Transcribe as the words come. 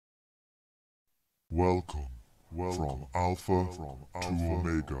Welcome, from Alpha to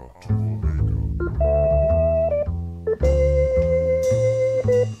Omega.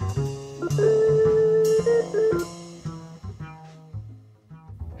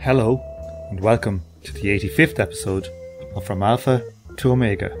 Hello, and welcome to the 85th episode of From Alpha to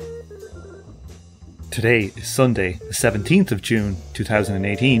Omega. Today is Sunday, the 17th of June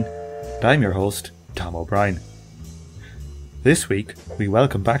 2018, and I'm your host, Tom O'Brien. This week, we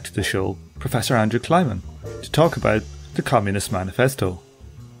welcome back to the show Professor Andrew Kliman to talk about the Communist Manifesto.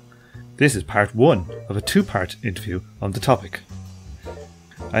 This is part one of a two-part interview on the topic.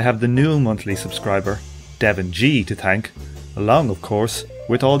 I have the new monthly subscriber, Devin G, to thank, along of course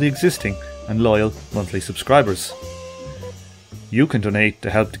with all the existing and loyal monthly subscribers. You can donate to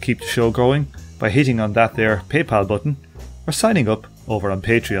help to keep the show going by hitting on that there PayPal button or signing up over on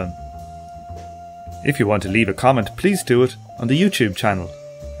Patreon. If you want to leave a comment, please do it on the YouTube channel.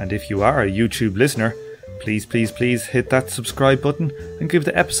 And if you are a YouTube listener, please hit that subscribe button and give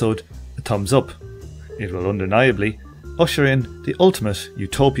the episode a thumbs up. It will undeniably usher in the ultimate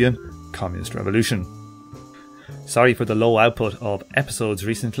utopian communist revolution. Sorry for the low output of episodes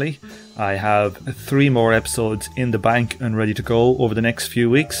recently. I have 3 more episodes in the bank and ready to go over the next few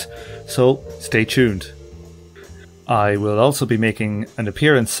weeks, so stay tuned. I will also be making an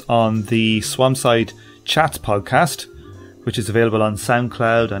appearance on the Swampside Chats podcast, which is available on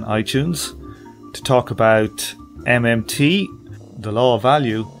SoundCloud and iTunes, to talk about MMT, the Law of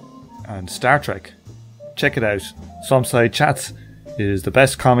Value, and Star Trek. Check it out. Swampside Chats is the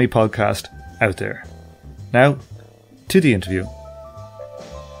best comedy podcast out there. Now, to the interview.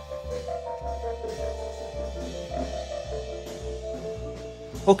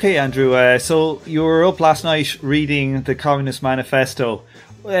 Okay, Andrew, so you were up last night reading the Communist Manifesto.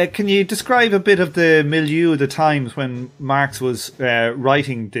 Can you describe a bit of the milieu of the times when Marx was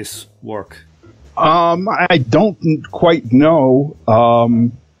writing this work? I don't quite know.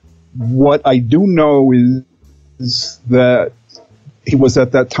 What I do know is that he was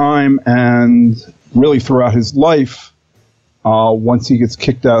at that time, and really throughout his life, once he gets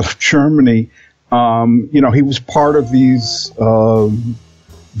kicked out of Germany, he was part of these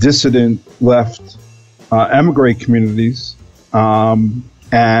dissident left emigre communities.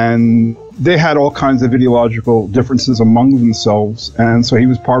 And they had all kinds of ideological differences among themselves. And so he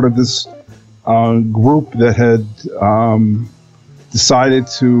was part of this group that had decided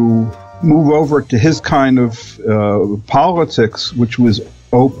to move over to his kind of politics, which was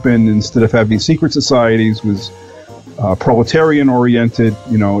open instead of having secret societies, was proletarian-oriented,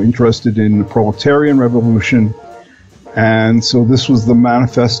 interested in the proletarian revolution. And so this was the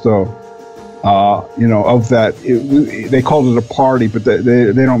manifesto of that. They called it a party, but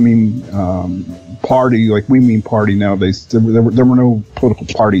they don't mean party like we mean party nowadays. There were no political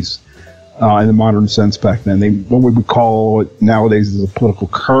parties in the modern sense back then. What we would call it nowadays is a political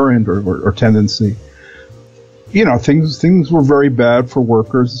current or tendency. Things were very bad for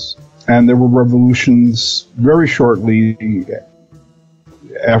workers, and there were revolutions very shortly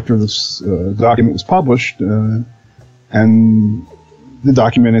after this document was published, and the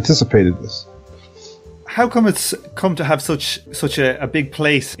document anticipated this. How come it's come to have such a big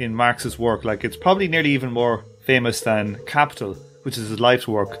place in Marx's work? Like, it's probably nearly even more famous than Capital, which is his life's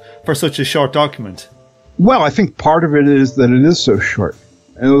work, for such a short document. Well, I think part of it is that it is so short.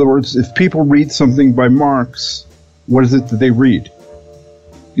 In other words, if people read something by Marx, what is it that they read?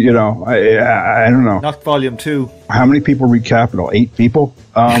 I don't know. Not volume 2. How many people read Capital? 8 people?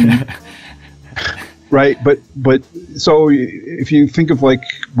 Right, but so if you think of like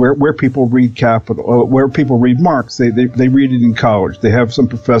where people read Capital, or where people read Marx, they read it in college. They have some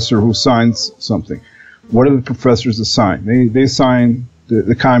professor who signs something. What do the professors assign? They assign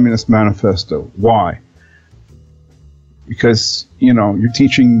the Communist Manifesto. Why? Because you're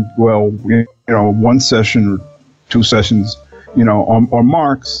teaching one session or 2 sessions on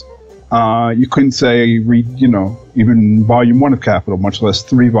Marx. You couldn't say read even volume 1 of Capital, much less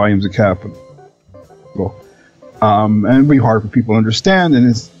 3 volumes of Capital. And it'd be hard for people to understand, and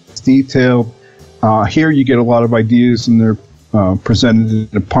it's detailed. Here you get a lot of ideas, and they're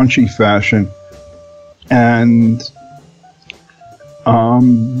presented in a punchy fashion, and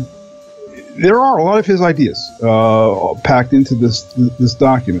there are a lot of his ideas packed into this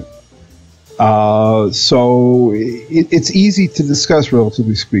document. So it's easy to discuss,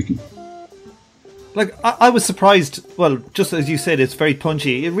 relatively speaking. Like, I was surprised. Well, just as you said, it's very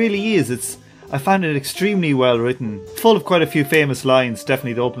punchy. It really is. I found it extremely well written, full of quite a few famous lines.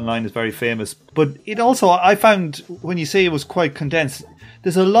 Definitely the opening line is very famous. But it also, I found, when you say it was quite condensed,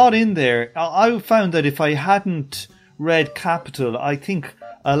 there's a lot in there. I found that if I hadn't read Capital, I think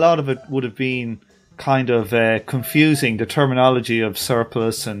a lot of it would have been kind of confusing the terminology of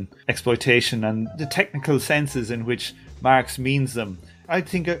surplus and exploitation and the technical senses in which Marx means them. I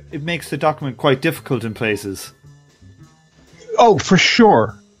think it makes the document quite difficult in places. Oh, for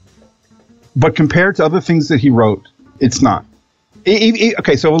sure. But compared to other things that he wrote, it's not.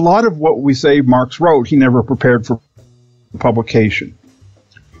 Okay, so a lot of what we say Marx wrote, he never prepared for publication.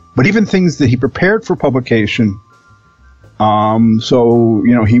 But even things that he prepared for publication,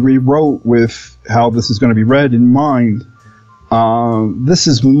 he rewrote with how this is going to be read in mind. This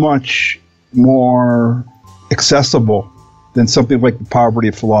is much more accessible than something like The Poverty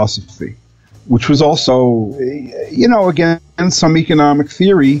of Philosophy, which was also, again, some economic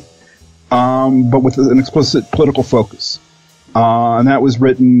theory, but with an explicit political focus. And that was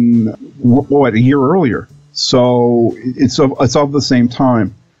written, a year earlier. So it's of the same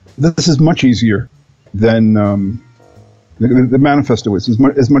time. This is much easier than the manifesto is.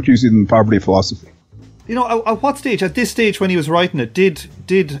 It's much easier than Poverty of Philosophy. At what stage, at this stage when he was writing it,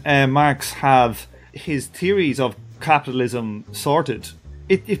 did Marx have his theories of capitalism sorted?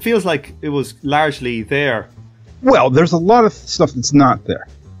 It feels like it was largely there. Well, there's a lot of stuff that's not there,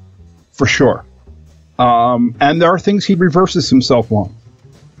 for sure. And there are things he reverses himself on.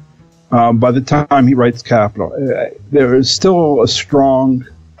 By the time he writes Capital, there is still a strong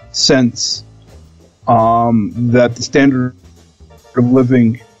sense that the standard of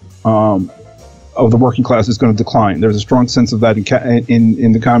living of the working class is going to decline. There's a strong sense of that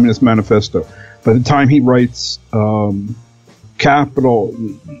in the Communist Manifesto. By the time he writes Capital,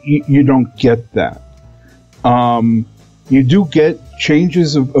 you don't get that. You do get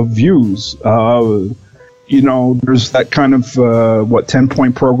changes of views. There's that kind of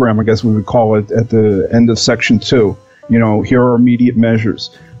 10-point program, I guess we would call it, at the end of Section 2. Here are immediate measures.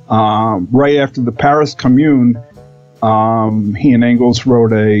 Right after the Paris Commune, he and Engels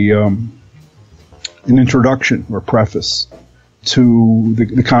wrote an introduction or preface to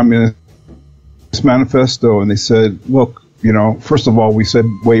the Communist Manifesto, and they said, look, first of all, we said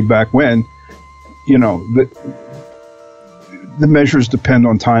way back when, the measures depend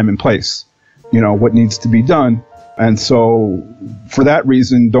on time and place, what needs to be done. And so for that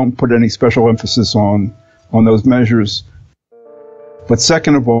reason, don't put any special emphasis on those measures. But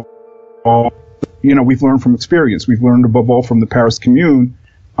second of all, we've learned from experience. We've learned above all from the Paris Commune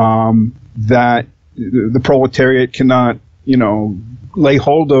that the proletariat cannot, lay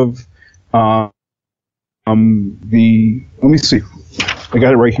hold of let me see. I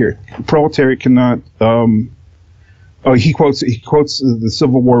got it right here. The proletariat cannot. He quotes the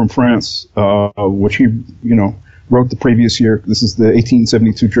Civil War in France, which he wrote the previous year. This is the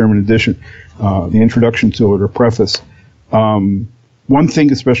 1872 German edition, the introduction to it or preface. One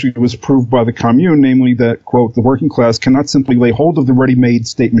thing especially was proved by the Commune, namely that, quote, the working class cannot simply lay hold of the ready-made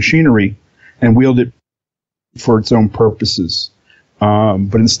state machinery and wield it for its own purposes,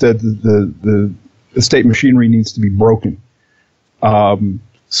 but instead the state machinery needs to be broken.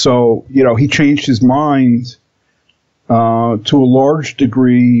 So he changed his mind to a large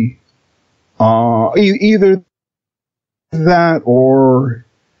degree, either that or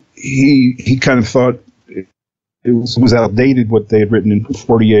he kind of thought it was outdated what they had written in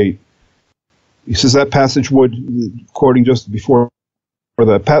 48. He says that passage would, quoting just before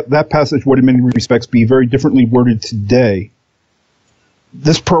that passage would in many respects be very differently worded today.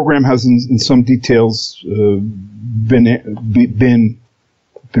 This program has in some details been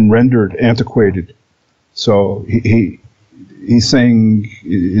rendered antiquated. So he's saying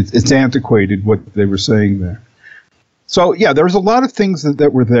it's antiquated what they were saying there. So yeah, there's a lot of things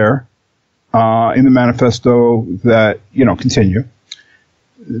that were there in the manifesto that continue.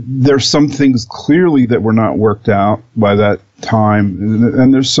 There's some things clearly that were not worked out by that time,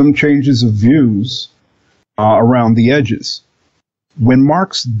 and there's some changes of views around the edges. When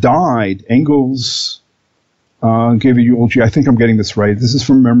Marx died, Engels gave a eulogy. I think I'm getting this right. This is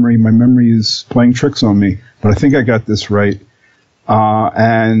from memory. My memory is playing tricks on me, but I think I got this right.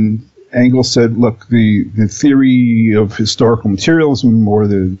 And Engels said, look, the theory of historical materialism, or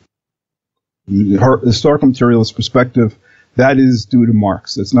the historical materialist perspective, that is due to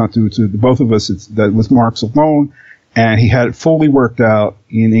Marx. That's not due to both of us. That was Marx alone, and he had it fully worked out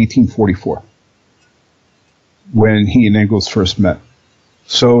in 1844 when he and Engels first met.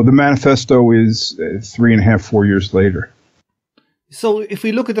 So the manifesto is 3.5, 4 years later. So if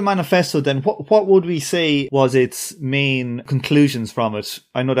we look at the manifesto, then what would we say was its main conclusions from it?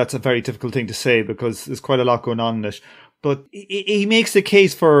 I know that's a very difficult thing to say because there's quite a lot going on in it. But he makes the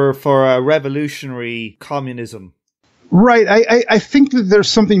case for a revolutionary communism. Right. I think that there's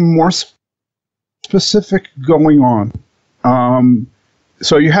something more specific going on.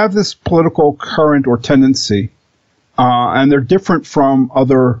 So you have this political current or tendency, and they're different from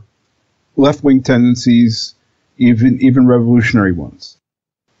other left-wing tendencies, even revolutionary ones.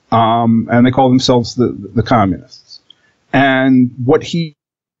 And they call themselves the communists. And what he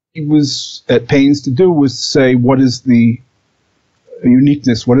was at pains to do was say, what is the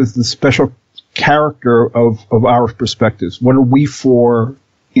uniqueness, what is the special character of our perspectives? What are we for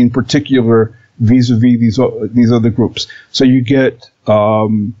in particular vis-a-vis these other groups? So you get,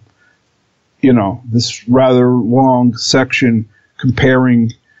 this rather long section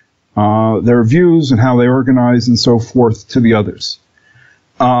comparing their views and how they organize and so forth to the others.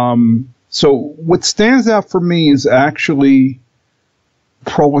 So what stands out for me is actually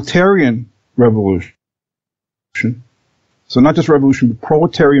proletarian revolution. So not just revolution, but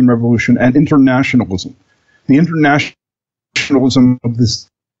proletarian revolution and internationalism. The internationalism of this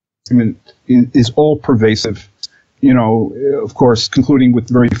is all pervasive. Of course, concluding with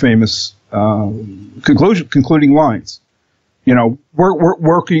very famous concluding lines.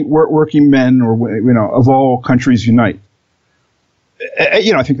 Working men, or of all countries unite.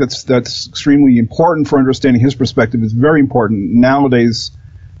 I think that's extremely important for understanding his perspective. It's very important nowadays.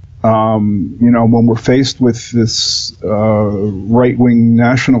 When we're faced with this right-wing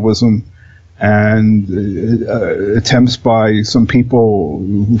nationalism and attempts by some people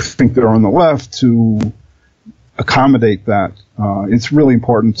who think they're on the left to accommodate that, it's really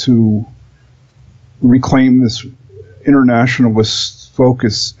important to reclaim this internationalist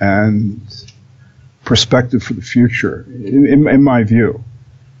focus and perspective for the future, in my view.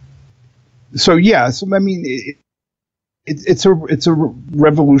 So it's a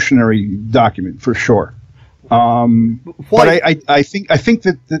revolutionary document for sure. But I think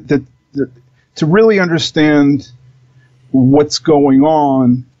that to really understand what's going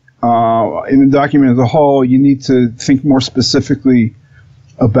on in the document as a whole, you need to think more specifically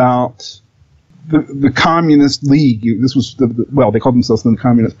about the Communist League. This was they called themselves the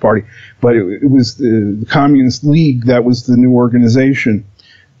Communist Party, but it was the Communist League that was the new organization.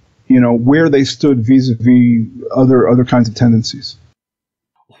 Where they stood vis-a-vis other kinds of tendencies.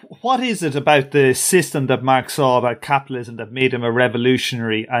 What is it about the system that Marx saw about capitalism that made him a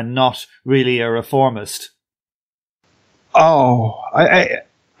revolutionary and not really a reformist? Oh,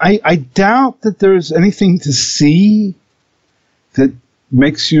 I doubt that there's anything to see that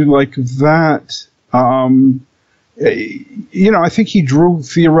makes you like that. I think he drew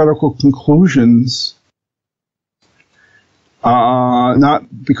theoretical conclusions. Not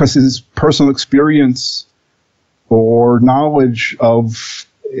because his personal experience or knowledge of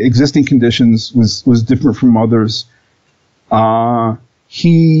existing conditions was different from others.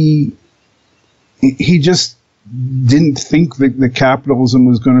 He just didn't think that capitalism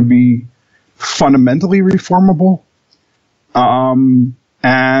was going to be fundamentally reformable. And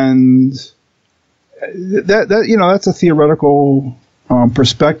that's a theoretical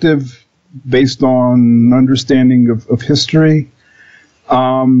perspective based on understanding of history.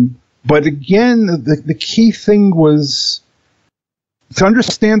 But again, the key thing was to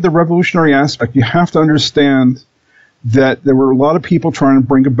understand the revolutionary aspect. You have to understand that there were a lot of people trying to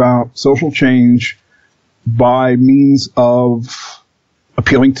bring about social change by means of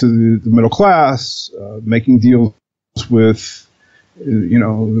appealing to the middle class, making deals with,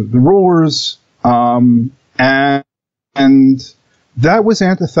 the rulers, and that was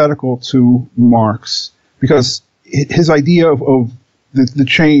antithetical to Marx because his idea of the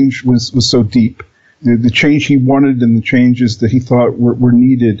change was so deep. The change he wanted and the changes that he thought were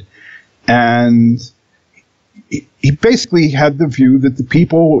needed. And he basically had the view that the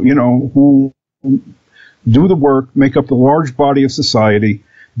people, who do the work, make up the large body of society,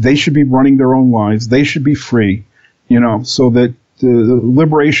 they should be running their own lives. They should be free, so that the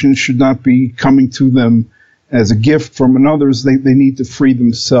liberation should not be coming to them as a gift from others. They need to free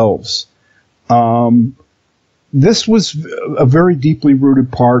themselves. This was a very deeply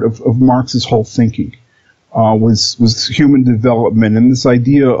rooted part of Marx's whole thinking, was human development and this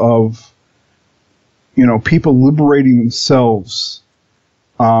idea of, people liberating themselves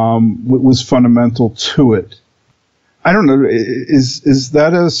was fundamental to it. I don't know, is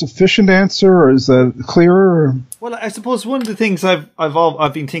that a sufficient answer or is that clearer? Well, I suppose one of the things I've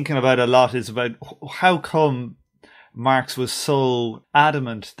been thinking about a lot is about how come Marx was so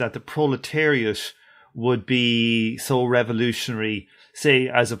adamant that the proletariat would be so revolutionary, say,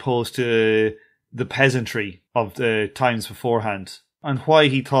 as opposed to the peasantry of the times beforehand, and why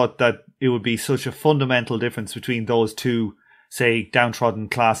he thought that it would be such a fundamental difference between those two, say, downtrodden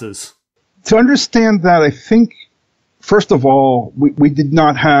classes. To understand that, I think, first of all, we did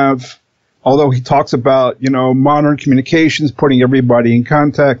not have although he talks about, modern communications, putting everybody in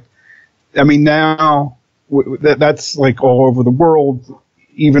contact. I mean, now that's like all over the world,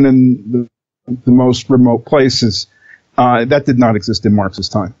 even in the most remote places. That did not exist in Marx's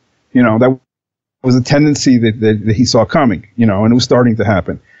time. That was a tendency that he saw coming, and it was starting to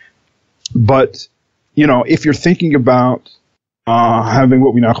happen. But, if you're thinking about having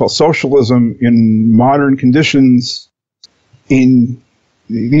what we now call socialism in modern conditions in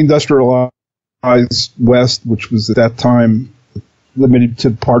the industrialized West, which was at that time limited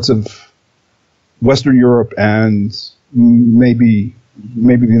to parts of Western Europe and maybe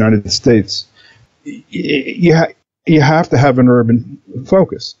the United States, you have to have an urban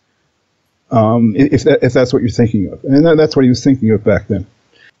focus, if that's what you're thinking of, and that's what he was thinking of back then.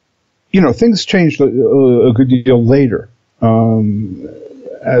 Things changed a good deal later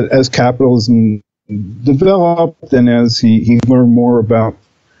as capitalism developed and as he learned more about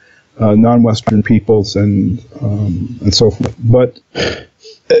non-Western peoples and so forth. But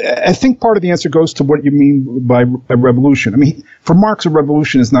I think part of the answer goes to what you mean by a revolution. I mean, for Marx, a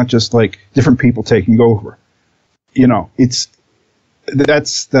revolution is not just like different people taking over. That's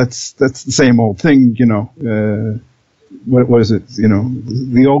the same old thing. What was it? The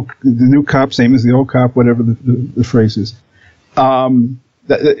new cop, same as the old cop, whatever the phrase is.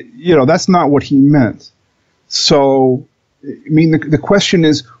 That's not what he meant. So, I mean, the question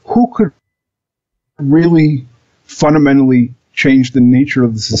is, who could really fundamentally change the nature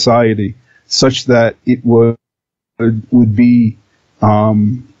of the society such that it would be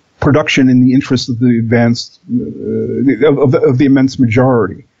production in the interest of the advanced of the immense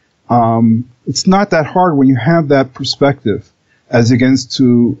majority. It's not that hard when you have that perspective, as against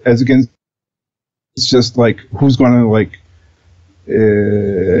it's just like who's going to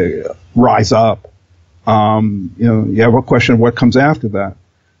rise up. You have a question of what comes after that.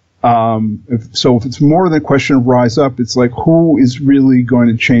 If it's more than a question of rise up, it's like who is really going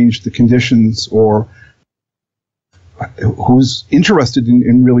to change the conditions, or who's interested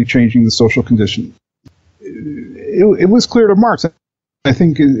in really changing the social conditions. It was clear to Marx. I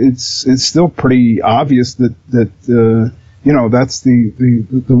think it's still pretty obvious that that's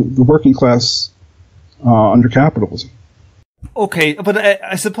the working class under capitalism. Okay, but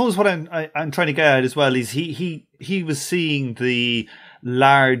I suppose what I'm trying to get at as well is he was seeing the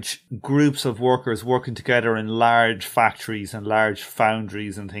large groups of workers working together in large factories and large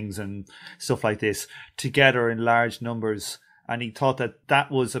foundries and things and stuff like this together in large numbers, and he thought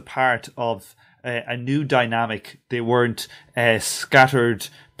that was a part of a new dynamic. They weren't scattered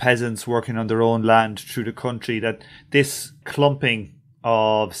peasants working on their own land through the country, that this clumping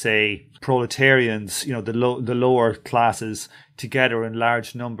of, say, proletarians, the lower classes together in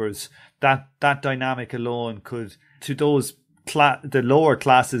large numbers, that dynamic alone could, to those the lower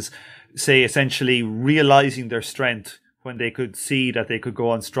classes, say, essentially realizing their strength when they could see that they could go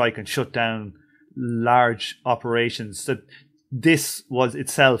on strike and shut down large operations, that this was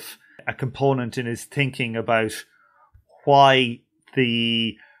itself a component in his thinking about why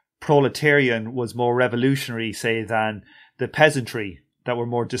the proletarian was more revolutionary, say, than the peasantry that were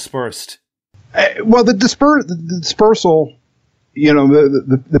more dispersed. Well, the dispersal,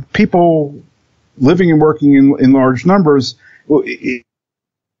 the people living and working in large numbers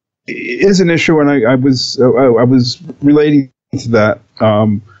is an issue, and I was relating to that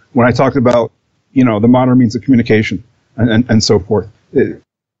when I talked about the modern means of communication and so forth.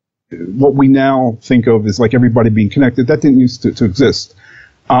 What we now think of as like everybody being connected, that didn't used to exist.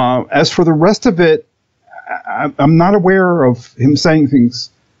 As for the rest of it, I'm not aware of him saying things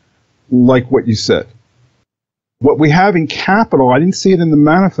like what you said. What we have in Capital, I didn't see it in the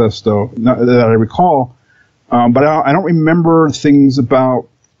manifesto that I recall, but I don't remember things about,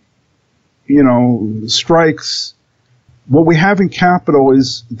 strikes. What we have in Capital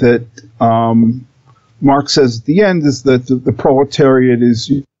is that Marx says at the end is that the proletariat is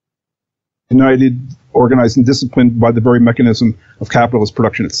united, organized, and disciplined by the very mechanism of capitalist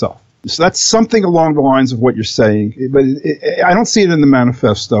production itself. So that's something along the lines of what you're saying, but I don't see it in the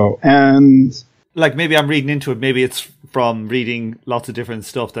manifesto. And like, maybe I'm reading into it. Maybe it's from reading lots of different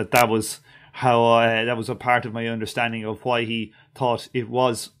stuff that was how that was a part of my understanding of why he thought it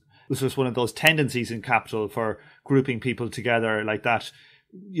was just one of those tendencies in Capital for grouping people together like that.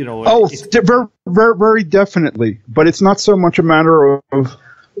 Very, very, very definitely. But it's not so much a matter of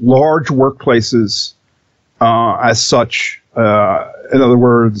large workplaces as such. In other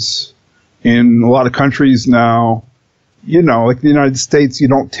words, in a lot of countries now, like the United States, you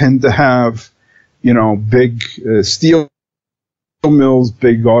don't tend to have, big steel mills,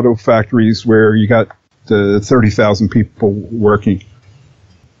 big auto factories where you got 30,000 people working.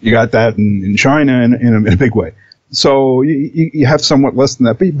 You got that in China in a big way. So you have somewhat less than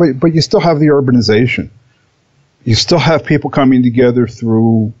that, but you still have the urbanization. You still have people coming together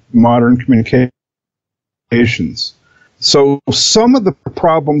through modern communications. So some of the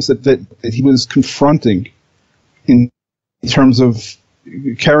problems that he was confronting in terms of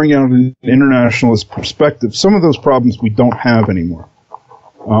carrying out an internationalist perspective, some of those problems we don't have anymore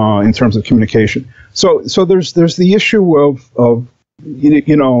in terms of communication. So there's the issue of the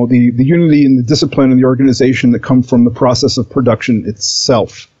unity and the discipline and the organization that come from the process of production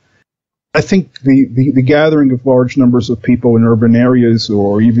itself. I think the gathering of large numbers of people in urban areas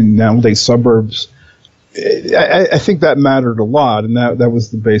or even nowadays suburbs, I think that mattered a lot, and that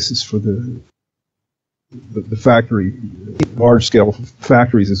was the basis for the factory, large scale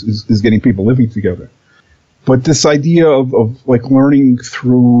factories is getting people living together. But this idea of like learning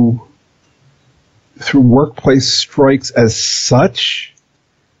through workplace strikes as such,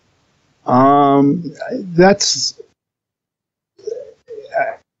 that's,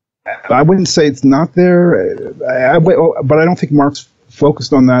 I wouldn't say it's not there, but I don't think Marx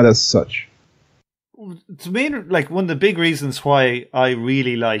focused on that as such. To me, like, one of the big reasons why I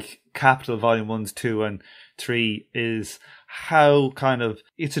really like Capital Volume 1, 2 and 3 is how kind of,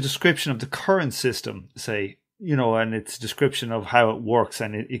 it's a description of the current system, say, and it's a description of how it works,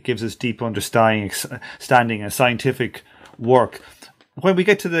 and it gives us deep understanding and scientific work. When we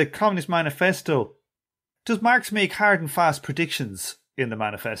get to the Communist Manifesto, does Marx make hard and fast predictions in the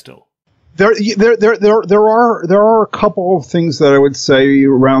manifesto? There are a couple of things that I would say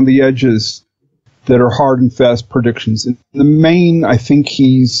around the edges that are hard and fast predictions. In the main, I think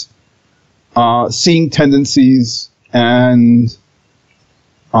he's seeing tendencies and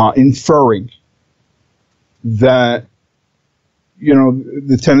inferring that,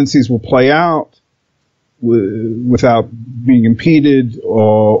 the tendencies will play out without being impeded,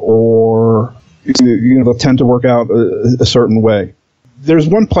 or they'll tend to work out a certain way. There's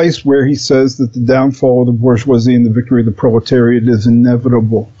one place where he says that the downfall of the bourgeoisie and the victory of the proletariat is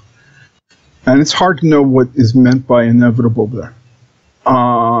inevitable. And it's hard to know what is meant by inevitable there.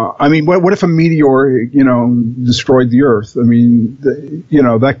 I mean, what if a meteor, destroyed the Earth? I mean,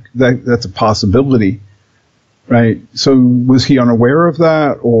 that's a possibility, right? So was he unaware of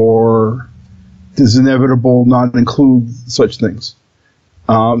that, or does inevitable not include such things?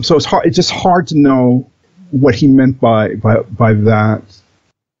 So it's hard. It's just hard to know what he meant by that.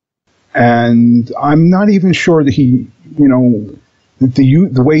 And I'm not even sure that he,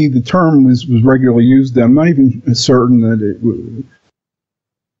 the way the term was regularly used, I'm not even certain that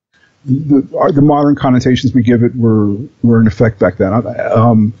the modern connotations we give it were in effect back then.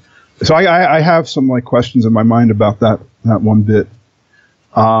 So I have some questions in my mind about that one bit.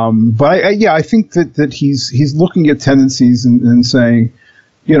 But I think that he's looking at tendencies and saying,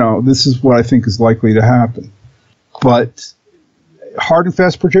 this is what I think is likely to happen. But hard and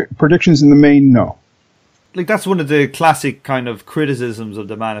fast predictions in the main, no. Like, that's one of the classic kind of criticisms of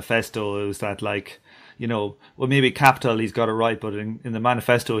the manifesto, is that, maybe Capital, he's got it right, but in the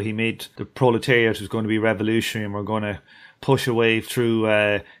manifesto he made the proletariat was going to be revolutionary, and we're going to push away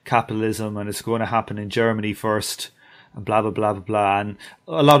through capitalism, and it's going to happen in Germany first, and blah, blah, blah, blah, blah. And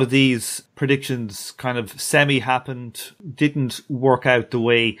a lot of these predictions kind of semi-happened, didn't work out the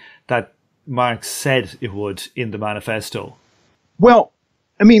way that Marx said it would in the manifesto. Well,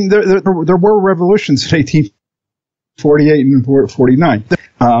 I mean, there were revolutions in 1848 and 49,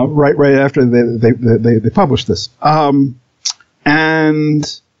 right after they published this.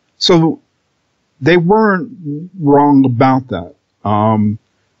 And so they weren't wrong about that.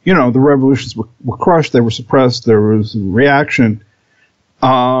 The revolutions were crushed, they were suppressed, there was reaction.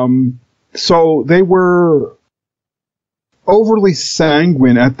 So they were overly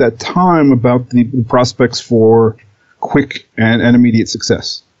sanguine at that time about the prospects for quick and immediate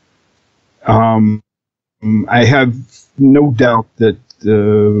success. I have no doubt that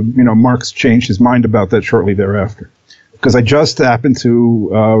Marx changed his mind about that shortly thereafter, because I just happened to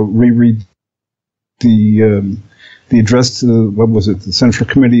reread the address to the Central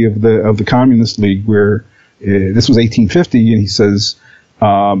Committee of the Communist League, where this was 1850, and he says,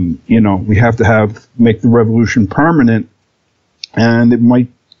 we have to make the revolution permanent, and it might,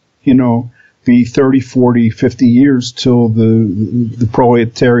 be 30, 40, 50 years till the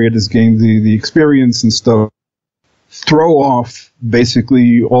proletariat has gained the experience and stuff. Throw off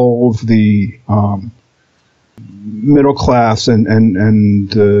basically all of the middle class and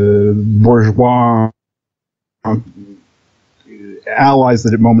bourgeois allies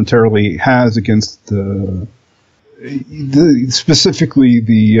that it momentarily has against specifically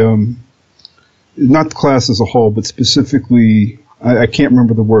not the class as a whole, but specifically I can't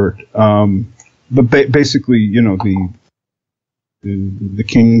remember the word. But basically, the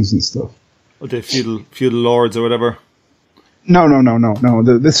kings and stuff. Or the feudal lords or whatever. No.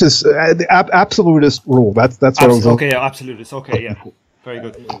 This is the absolutist rule. That's what I was. Okay, yeah, absolutist. Okay, yeah, very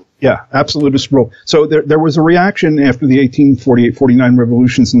good. Yeah, absolutist rule. So there was a reaction after the 1848-49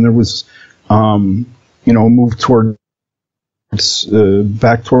 revolutions, and there was, a move towards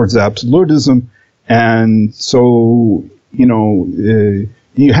back towards absolutism, and so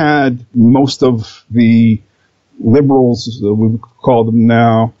you had most of the liberals, we would call them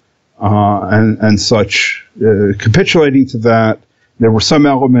now, and such, capitulating to that. There were some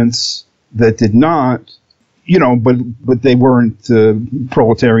elements that did not, but they weren't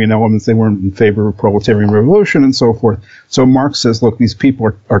proletarian elements. They weren't in favor of proletarian revolution and so forth. So Marx says, look, these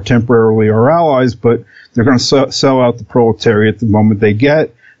people are temporarily our allies, but they're going to sell out the proletariat the moment they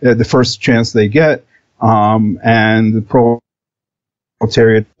get, the first chance they get, and the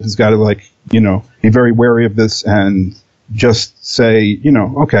proletariat has got to be very wary of this and just say,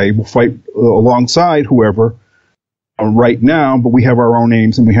 okay, we'll fight alongside whoever right now, but we have our own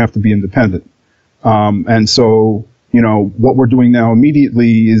aims and we have to be independent. And so, what we're doing now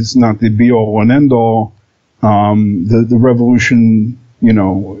immediately is not the be-all and end-all. The revolution,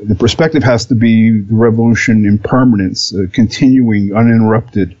 the perspective has to be the revolution in permanence, continuing,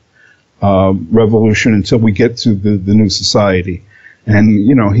 uninterrupted revolution until we get to the new society.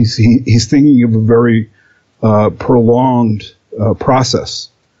 And, he's thinking of a very prolonged process.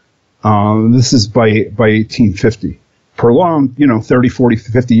 This is by 1850. Prolonged, 30, 40,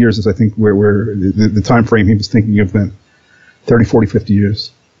 50 years is, I think, where the time frame he was thinking of then. 30, 40, 50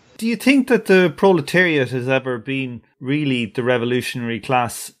 years. Do you think that the proletariat has ever been really the revolutionary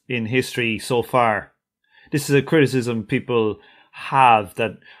class in history so far? This is a criticism people have,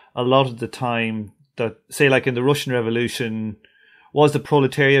 that a lot of the time, that say like in the Russian Revolution, was the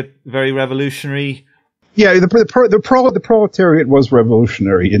proletariat very revolutionary? Yeah, the proletariat was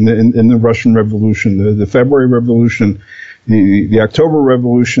revolutionary in the Russian Revolution, the February Revolution, the October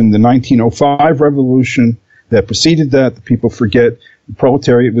Revolution, the 1905 Revolution that preceded that. The people forget the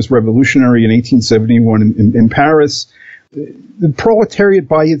proletariat was revolutionary in 1871 in Paris. The proletariat,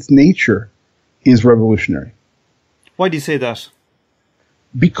 by its nature, is revolutionary. Why do you say that?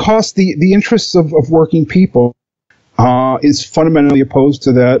 Because the interests of working people is fundamentally opposed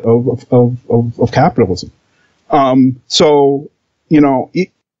to that of capitalism. So,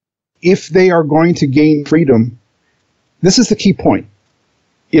 if they are going to gain freedom, this is the key point.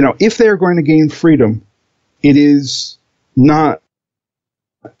 If they are going to gain freedom, it is not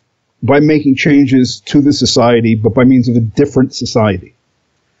by making changes to the society, but by means of a different society.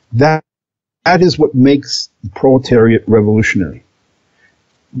 That is what makes the proletariat revolutionary.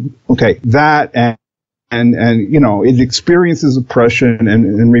 Okay, that and it experiences oppression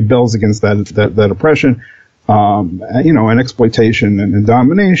and rebels against that oppression, and exploitation and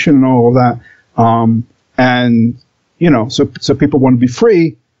domination and all of that. So people want to be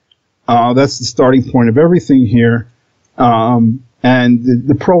free. That's the starting point of everything here. And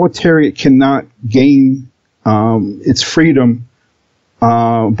the proletariat cannot gain its freedom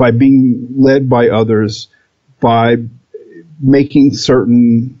by being led by others, by making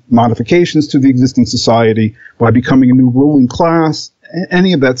certain modifications to the existing society, by becoming a new ruling class,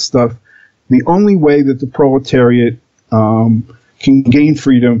 any of that stuff. The only way that the proletariat can gain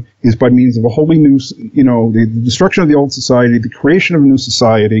freedom is by means of a wholly new, the destruction of the old society, the creation of a new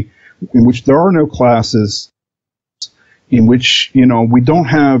society in which there are no classes, in which, we don't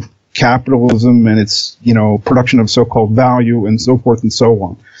have capitalism and its, production of so-called value and so forth and so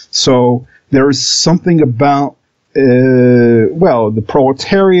on. So there is something about the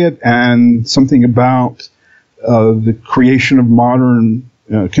proletariat and something about the creation of modern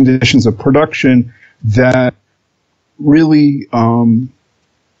conditions of production that really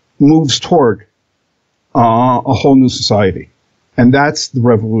moves toward a whole new society. And that's the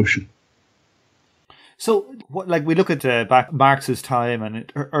revolution. So, we look at back Marx's time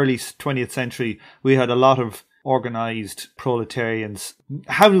and early 20th century, we had a lot of organized proletarians.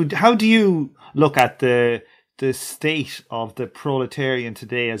 How do you look at the state of the proletarian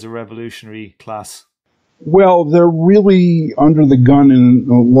today as a revolutionary class? Well, they're really under the gun in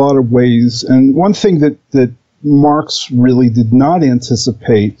a lot of ways. And one thing that Marx really did not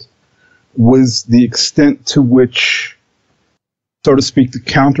anticipate was the extent to which, so to speak, the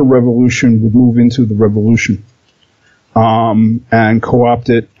counter-revolution would move into the revolution, and co-opt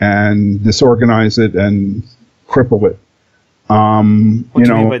it and disorganize it and cripple it. What do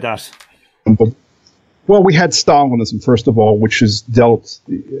you mean by that? Well, we had Stalinism, first of all, which has dealt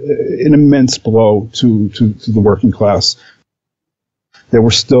an immense blow to the working class. that we're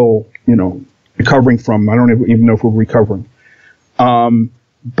still, recovering from. I don't even know if we're recovering.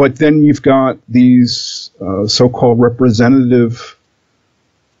 But then you've got these so-called representative,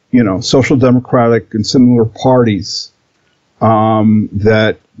 social democratic and similar parties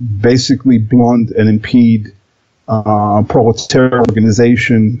that basically blunt and impede proletariat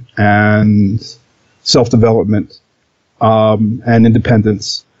organization and self-development and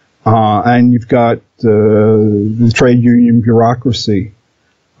independence. And you've got the trade union bureaucracy,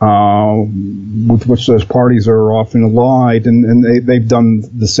 with which those parties are often allied, and they've done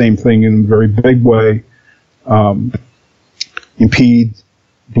the same thing in a very big way. Impede,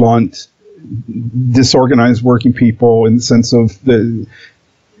 blunt, disorganize working people in the sense of in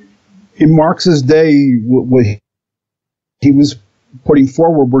Marx's day, what he was putting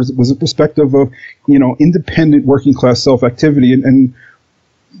forward was a perspective of, independent working class self-activity, and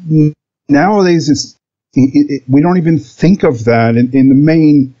nowadays we don't even think of that in the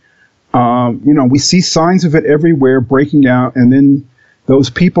main. We see signs of it everywhere breaking out, and then those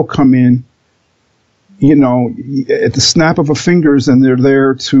people come in, at the snap of a fingers, and they're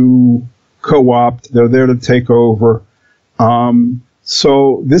there to co-opt, they're there to take over.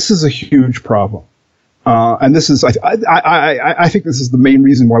 So this is a huge problem. And this is, I think this is the main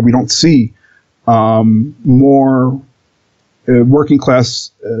reason why we don't see more working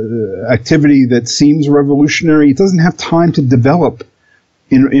class activity that seems revolutionary. It doesn't have time to develop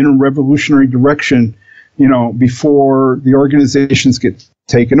in a revolutionary direction, before the organizations get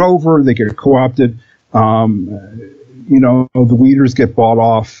taken over, they get co-opted, the leaders get bought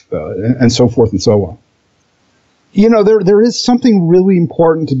off, and so forth and so on. There is something really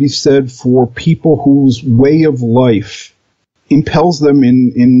important to be said for people whose way of life impels them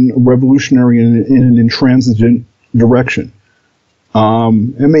in a revolutionary and in an intransigent direction.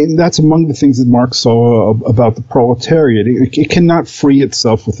 That's among the things that Marx saw about the proletariat. It cannot free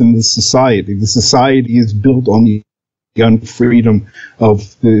itself within the society. The society is built on the unfreedom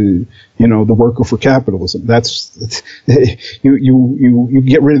of the worker for capitalism. That's you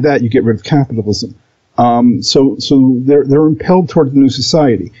get rid of that, you get rid of capitalism. So they're impelled toward the new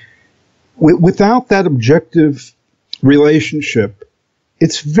society. Without that objective relationship,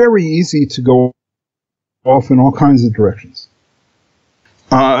 it's very easy to go off in all kinds of directions.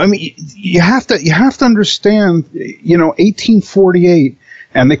 You have to understand, 1848,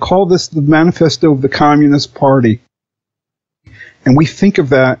 and they call this the Manifesto of the Communist Party. And we think of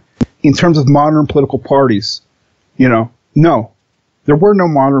that in terms of modern political parties. No, there were no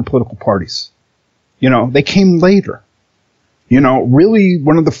modern political parties. They came later. Really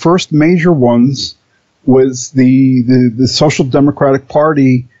one of the first major ones was the Social Democratic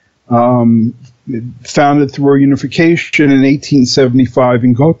Party, founded through a unification in 1875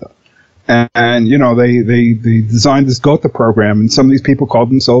 in Gotha. And they designed this Gotha program, and some of these people called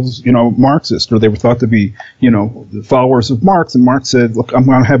themselves, Marxist, or they were thought to be, the followers of Marx. And Marx said, look, I'm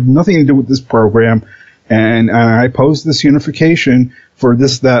going to have nothing to do with this program, and I oppose this unification for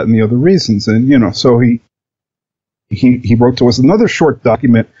this, that, and the other reasons. And, so he wrote to us another short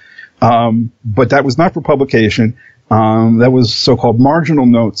document, but that was not for publication. That was so-called marginal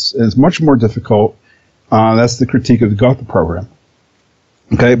notes, and it's much more difficult. That's the critique of the Gotha program.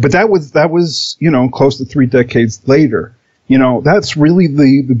 Okay, but that was close to 3 decades later. That's really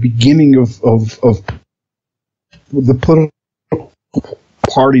the beginning of the political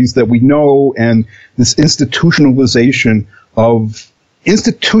parties that we know, and this institutionalization of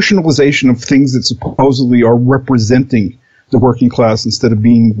things that supposedly are representing the working class instead of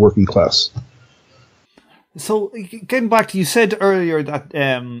being working class. So, getting back to, you said earlier that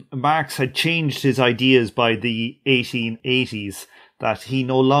Marx had changed his ideas by the 1880s, that he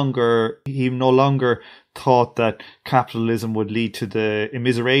no longer thought that capitalism would lead to the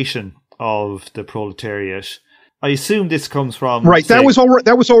immiseration of the proletariat. I assume this comes from... Right, that was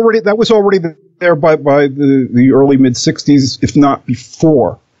already there by the early mid-60s, if not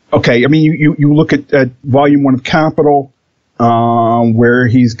before. Okay, you look at Volume 1 of Capital, where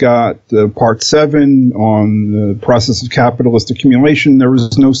he's got Part 7 on the process of capitalist accumulation. There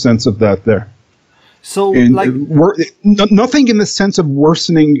was no sense of that there. So, nothing in the sense of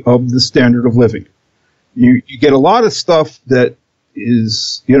worsening of the standard of living. You get a lot of stuff that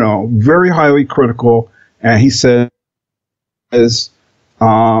is, very highly critical, and he says, the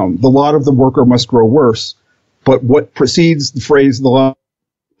lot of the worker must grow worse. But what precedes the phrase, the lot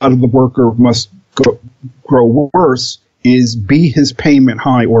of the worker must grow worse, is be his payment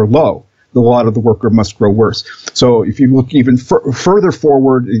high or low. The lot of the worker must grow worse. So if you look even further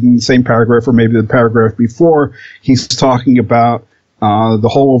forward in the same paragraph, or maybe the paragraph before, he's talking about the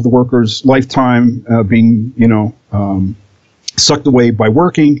whole of the worker's lifetime being, sucked away by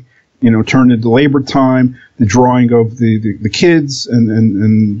working, turned into labor time, the drawing of the kids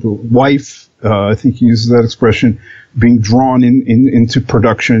and the wife, I think he uses that expression, being drawn into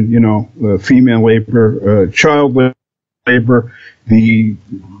production, female labor, child labor, the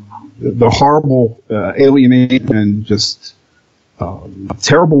horrible alienation and just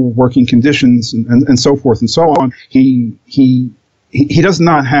terrible working conditions and so forth and so on. He does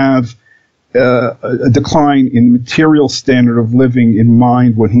not have a decline in the material standard of living in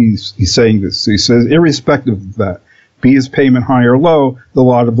mind when he's saying this. So he says, irrespective of that, be his payment high or low, the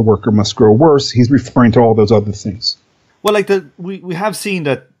lot of the worker must grow worse. He's referring to all those other things. Well, we have seen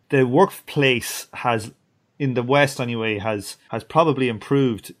that the workplace has, in the West anyway, has probably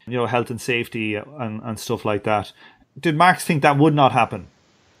improved, health and safety and stuff like that. Did Marx think that would not happen?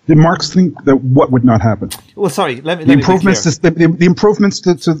 Did Marx think that what would not happen? Well, sorry, let me the improvements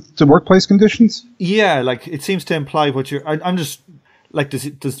to workplace conditions. Yeah, like it seems to imply what you're. I'm just like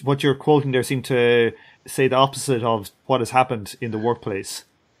does what you're quoting there seem to say the opposite of what has happened in the workplace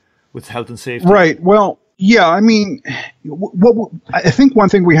with health and safety? Right. Well, yeah. I mean, I think one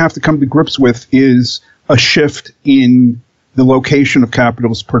thing we have to come to grips with is a shift in the location of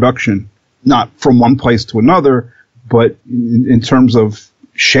capitalist production, not from one place to another, but in terms of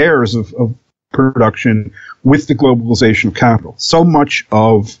shares of production with the globalization of capital. So much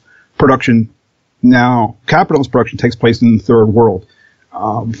of production now, capitalist production, takes place in the third world.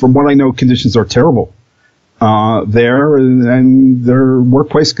 From what I know, conditions are terrible there, and their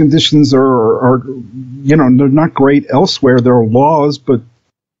workplace conditions are they're not great elsewhere. There are laws, but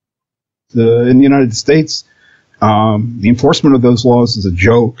in the United States, the enforcement of those laws is a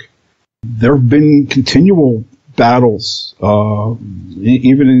joke. There have been continual battles,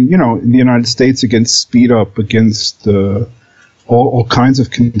 even in the United States, against speed up, against all kinds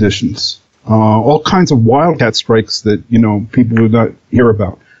of conditions, all kinds of wildcat strikes that people do not hear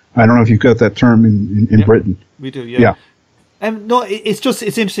about. I don't know if you've got that term in Britain. We do, yeah. No, it's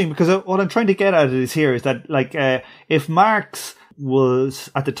interesting because what I'm trying to get at is that if Marx was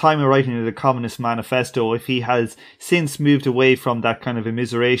at the time of writing the Communist Manifesto, if he has since moved away from that kind of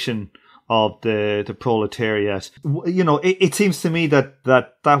immiseration of the proletariat, it seems to me that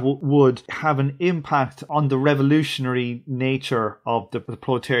would have an impact on the revolutionary nature of the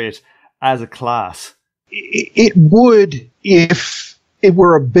proletariat as a class. It would if it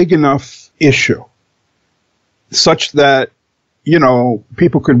were a big enough issue, such that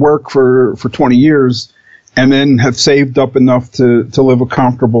people could work for 20 years and then have saved up enough to live a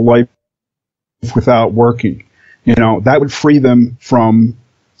comfortable life without working. That would free them from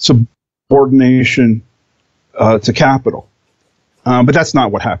subordination to capital. But that's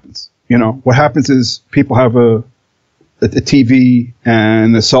not what happens. What happens is people have a TV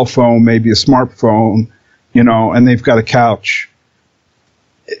and a cell phone, maybe a smartphone, and they've got a couch.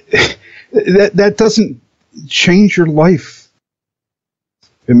 That doesn't change your life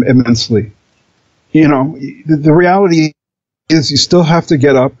immensely. The reality is you still have to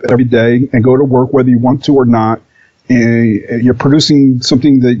get up every day and go to work whether you want to or not. You're producing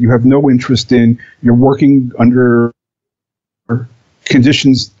something that you have no interest in. You're working under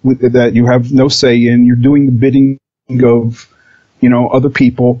conditions that you have no say in. You're doing the bidding of, other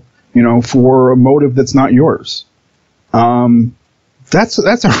people, for a motive that's not yours. That's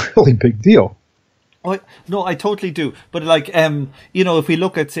a really big deal. No, I totally do. But if we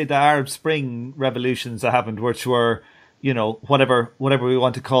look at, say, the Arab Spring revolutions that happened, which were, whatever we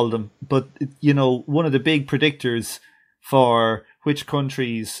want to call them. But, one of the big predictors for which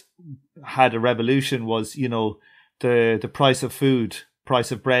countries had a revolution was, the price of food,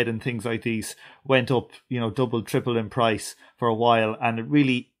 price of bread and things like these went up, double, triple in price for a while. And it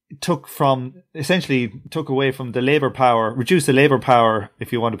really took away from the labor power, reduced the labor power,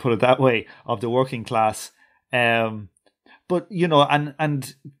 if you want to put it that way, of the working class. But,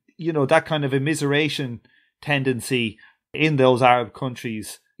 that kind of immiseration tendency in those Arab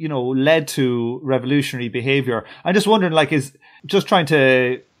countries, led to revolutionary behavior. I'm just wondering, is just trying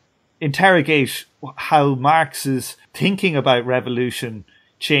to interrogate how Marx's thinking about revolution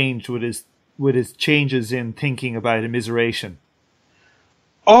changed with his changes in thinking about immiseration.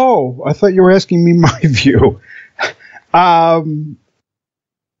 Oh, I thought you were asking me my view. I'm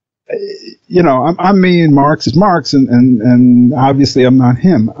me and Marx is Marx, and obviously I'm not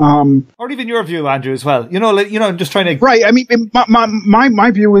him. Or even your view, Andrew, as well. I'm just trying to. Right. I mean,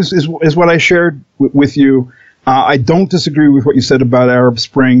 my view is what I shared with you. I don't disagree with what you said about Arab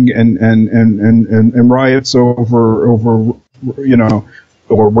Spring and riots over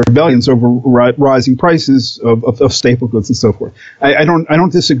or rebellions over rising prices of staple goods and so forth. I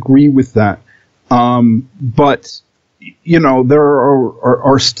don't disagree with that. But there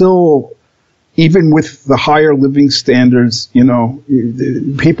are still, even with the higher living standards,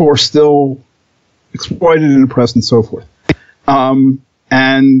 people are still exploited and oppressed and so forth.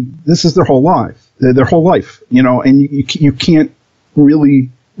 And this is their whole life, and you can't really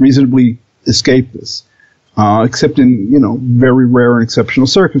reasonably escape this, except in, very rare and exceptional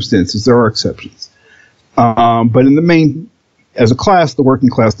circumstances. There are exceptions. But in the main, as a class, the working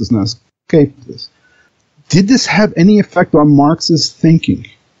class does not escape this. Did this have any effect on Marx's thinking?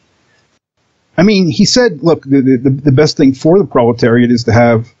 I mean, he said, look, the best thing for the proletariat is to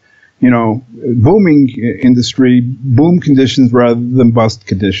have, booming industry, boom conditions rather than bust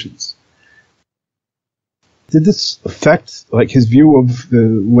conditions. Did this affect, his view of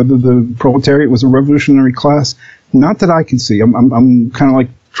whether the proletariat was a revolutionary class? Not that I can see. I'm kind of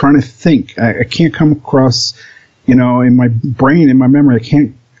trying to think. I can't come across, in my brain, in my memory, I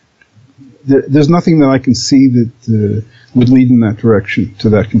can't. There's nothing that I can see that would lead in that direction, to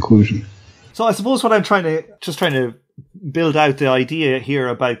that conclusion. So I suppose what I'm trying to build out the idea here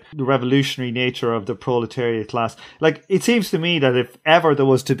about the revolutionary nature of the proletariat class. It seems to me that if ever there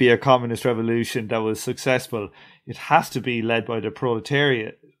was to be a communist revolution that was successful, it has to be led by the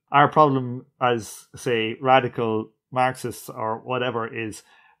proletariat. Our problem as, say, radical Marxists or whatever is,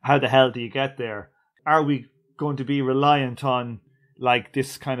 how the hell do you get there? Are we going to be reliant on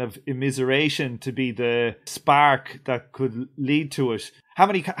this kind of immiseration to be the spark that could lead to it? How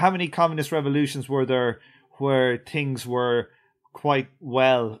many communist revolutions were there where things were quite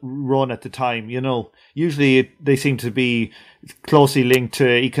well run at the time? Usually they seem to be closely linked to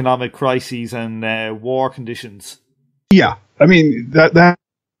economic crises and war conditions. Yeah, I mean that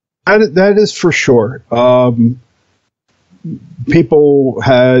is for sure. People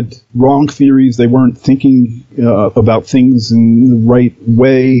had wrong theories. They weren't thinking about things in the right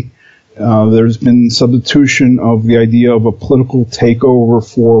way. There's been substitution of the idea of a political takeover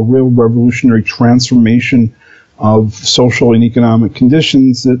for real revolutionary transformation of social and economic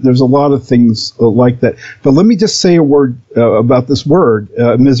conditions. There's a lot of things like that. But let me just say a word about this word,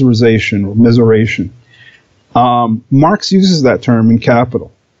 miserization or miseration. Marx uses that term in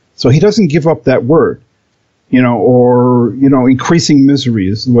Capital. So he doesn't give up that word. Or increasing misery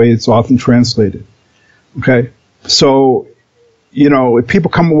is the way it's often translated. Okay? So, if people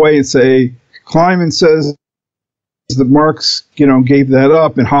come away and say, Kliman says that Marx, gave that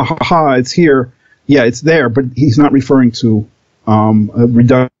up and ha ha ha, it's here. Yeah, it's there, but he's not referring to a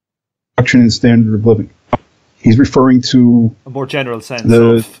reduction in standard of living. He's referring to a more general sense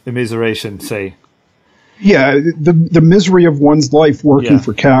of immiseration, say. Yeah, the misery of one's life working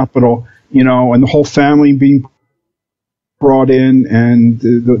for capital, and the whole family being brought in, and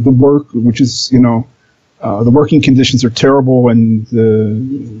the work, which is, the working conditions are terrible, and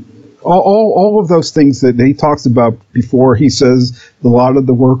all of those things that he talks about before. He says the lot of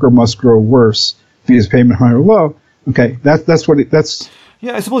the worker must grow worse, be his payment high or low. Okay, that's what that's.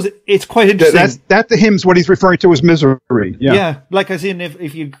 Yeah, I suppose it's quite interesting. That to him is what he's referring to as misery. Yeah, as in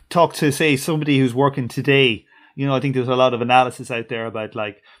if you talk to, say, somebody who's working today, I think there's a lot of analysis out there about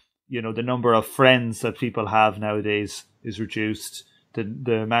the number of friends that people have nowadays is reduced.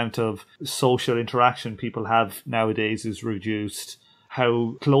 The amount of social interaction people have nowadays is reduced.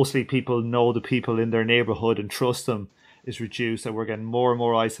 How closely people know the people in their neighborhood and trust them is reduced, and we're getting more and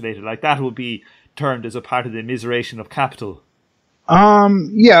more isolated. That would be termed as a part of the immiseration of capital.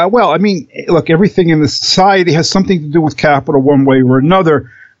 Yeah, well, I mean, look, everything in the society has something to do with capital one way or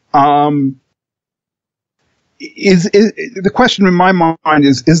another. Is the question in my mind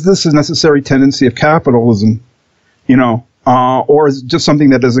is this a necessary tendency of capitalism, or is it just something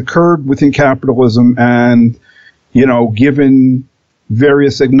that has occurred within capitalism and, given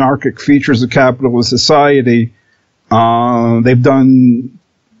various anarchic features of capitalist society, they've done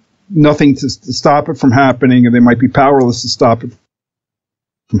nothing to stop it from happening, and they might be powerless to stop it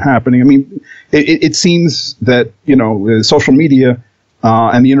from happening. I mean, it seems that, social media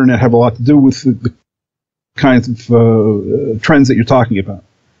and the internet have a lot to do with the kinds of trends that you're talking about.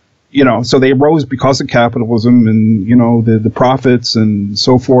 So they arose because of capitalism and, the profits and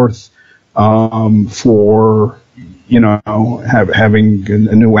so forth, for, having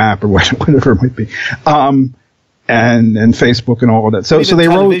a new app or whatever it might be, and Facebook and all of that. So they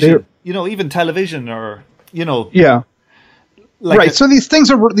rose, even television or, yeah. Right. So these things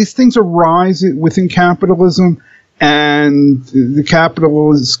arise within capitalism, and the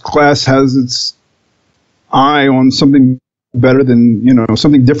capitalist class has its eye on something better than,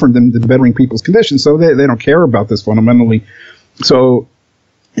 something different than bettering people's conditions. So they don't care about this fundamentally. So,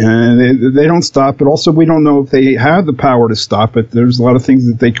 And they don't stop, but also we don't know if they have the power to stop it. There's a lot of things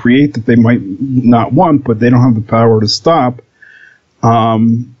that they create that they might not want, but they don't have the power to stop.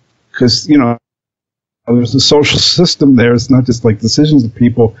 Because, there's a social system there. It's not just like decisions of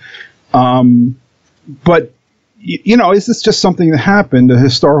people. But, is this just something that happened, a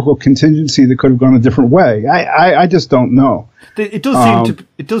historical contingency that could have gone a different way? I just don't know. It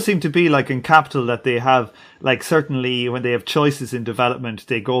does seem to be like in Capital that they have, like, certainly when they have choices in development,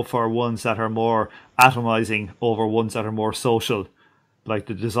 they go for ones that are more atomizing over ones that are more social, like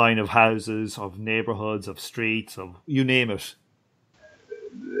the design of houses, of neighborhoods, of streets, of you name it.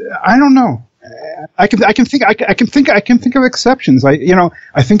 I don't know. I can think of exceptions. I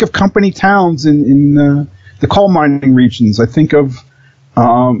think of company towns in the coal mining regions. I think of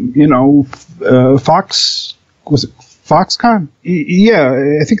was it Foxconn? Yeah,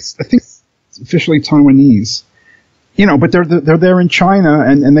 I think it's officially Taiwanese. But they're there in China,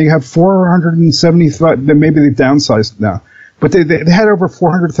 and they have 475. Maybe they've downsized now, but they had over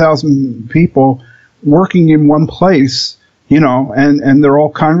 400,000 people working in one place. And they're all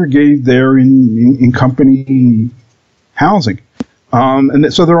congregated there in company housing,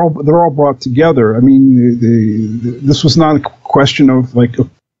 and so they're all brought together. I mean, this was not a question of like,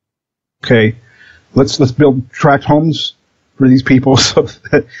 okay, let's build tract homes for these people so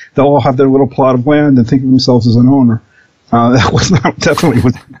that they'll all have their little plot of land and think of themselves as an owner. That was not definitely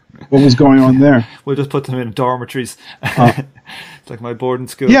what was going on there. We'll just put them in dormitories. It's like my boarding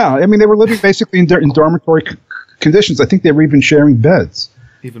school. Yeah, I mean, they were living basically in dormitory conditions. I think they were even sharing beds.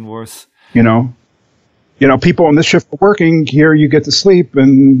 Even worse. People on this shift are working. Here you get to sleep,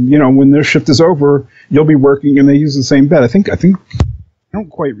 and when their shift is over, you'll be working, and they use the same bed. I think. I don't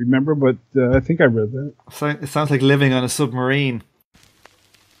quite remember, but I think I read that. It sounds like living on a submarine.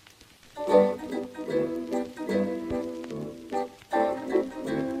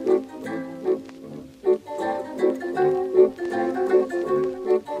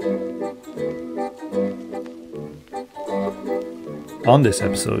 On this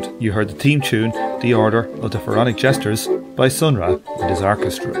episode, you heard the theme tune, The Order of the Pharaonic Jesters, by Sun Ra and his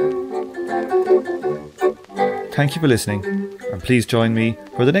orchestra. Thank you for listening, and please join me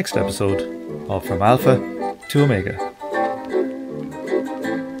for the next episode of From Alpha to Omega.